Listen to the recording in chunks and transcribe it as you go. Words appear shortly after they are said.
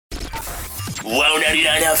Wow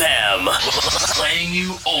 99 FM. Playing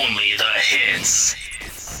you only the hits.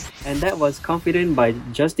 And that was Confident by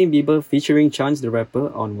Justin Bieber featuring Chance the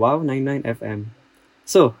Rapper on Wow 99 FM.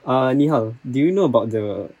 So, Nihal, do you know about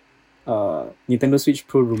the Nintendo Switch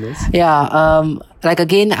Pro rumors? Yeah,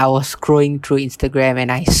 again, I was scrolling through Instagram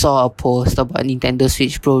and I saw a post about Nintendo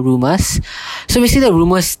Switch Pro rumors. So basically the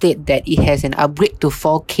rumors state that it has an upgrade to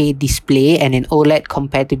 4K display and an OLED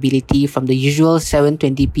compatibility from the usual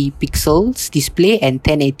 720p pixels display and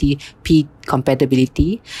 1080p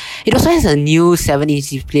compatibility. It also has a new 7-inch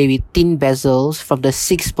display with thin bezels from the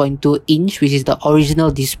 6.2 inch, which is the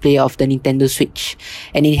original display of the Nintendo Switch,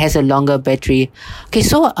 and it has a longer battery. Okay,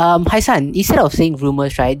 so Haisan, instead of saying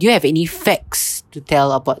rumors, right, do you have any facts to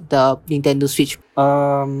tell about the Nintendo Switch?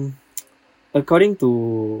 According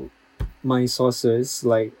to my sources,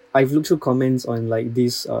 like I've looked through comments on like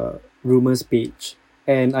this rumors page,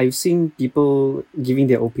 and I've seen people giving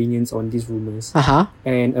their opinions on these rumors.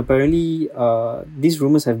 And apparently, these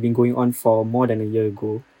rumors have been going on for more than a year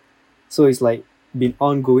ago. So it's like been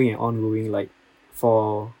ongoing, like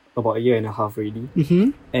for about a year and a half already.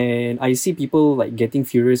 And I see people like getting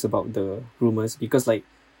furious about the rumors because like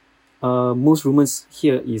most rumors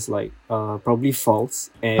here is like probably false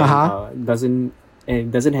and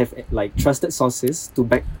doesn't have like trusted sources to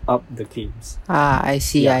back up the claims. I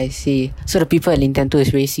see. So the people at Nintendo is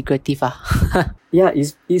very secretive. Yeah,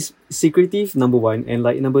 it's secretive, number one, and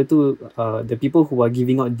like number two, the people who are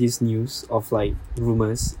giving out this news of like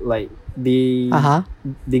rumors, like they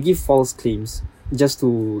give false claims just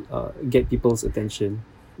to get people's attention,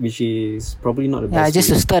 which is probably not the best. Yeah, just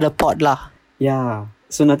to stir the pot lah. Yeah,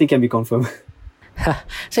 so nothing can be confirmed.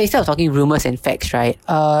 So instead of talking rumors and facts, right?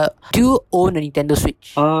 Do you own a Nintendo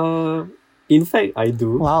Switch? In fact, I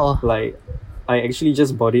do. Wow. Like, I actually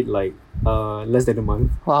just bought it like less than a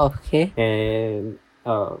month. Wow. Okay. And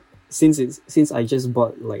since I just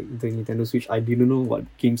bought like the Nintendo Switch, I didn't know what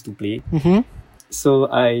games to play. So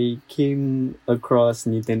I came across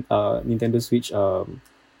Nintendo Switch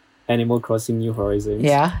Animal Crossing New Horizons.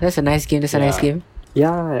 Yeah, that's a nice game.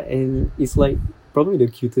 Yeah, and it's like probably the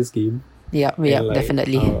cutest game. Yeah, like,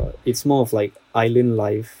 definitely. It's more of like island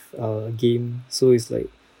life game. So it's like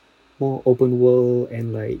more open world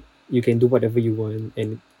and like you can do whatever you want,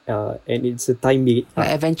 and it's a time based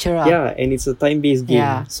adventure. Yeah, and it's a time based game.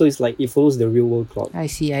 Yeah. So it's like it follows the real world clock. I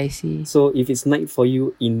see. So if it's night for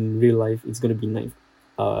you in real life, it's gonna be night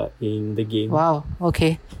in the game. Wow.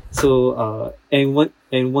 Okay. So and one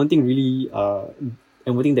thing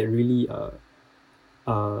that really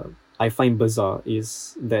I find bizarre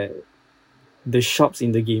is that the shops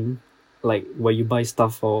in the game, like where you buy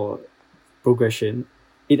stuff for progression,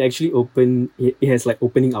 it actually it has like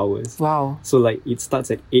opening hours. Wow. So like it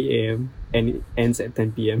starts at 8 a.m. and it ends at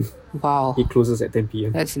 10 p.m. Wow. It closes at 10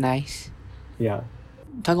 p.m. That's nice. Yeah.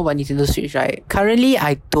 Talking about Nintendo Switch, right? Currently,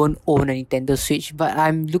 I don't own a Nintendo Switch, but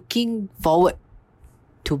I'm looking forward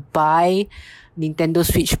to buy Nintendo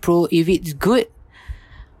Switch Pro if it's good.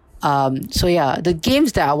 So yeah, the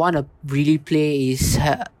games that I want to really play is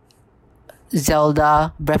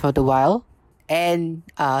Zelda Breath of the Wild and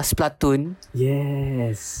Splatoon.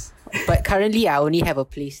 Yes. But currently I only have a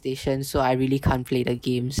PlayStation, so I really can't play the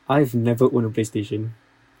games. I've never owned a PlayStation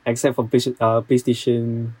except for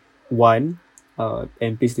PlayStation 1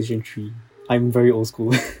 and PlayStation 3. I'm very old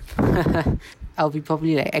school. I'll be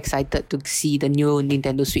probably like excited to see the new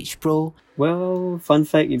Nintendo Switch Pro. Well, fun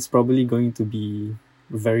fact, it's probably going to be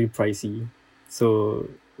very pricey. So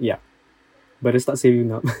yeah, better start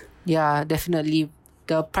saving up. Yeah, definitely.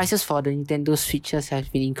 The prices for the Nintendo Switches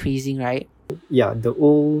have been increasing, right? Yeah, the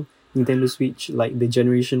old Nintendo Switch, like the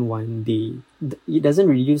generation 1, it doesn't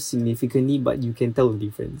reduce significantly, but you can tell the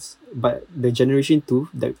difference. But the generation 2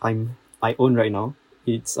 that I own right now,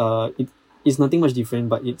 it's nothing much different,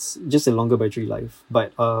 but it's just a longer battery life.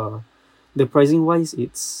 But the pricing wise,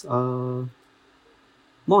 it's more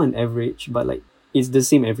on average, but like it's the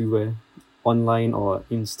same everywhere, online or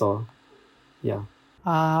in store. Yeah.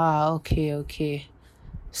 Okay.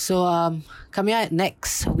 So coming out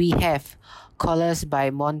next, we have Callers by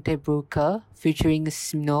Monte Brooker featuring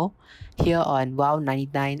Snow here on Wow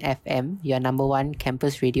 99 FM, your number one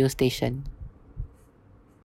campus radio station.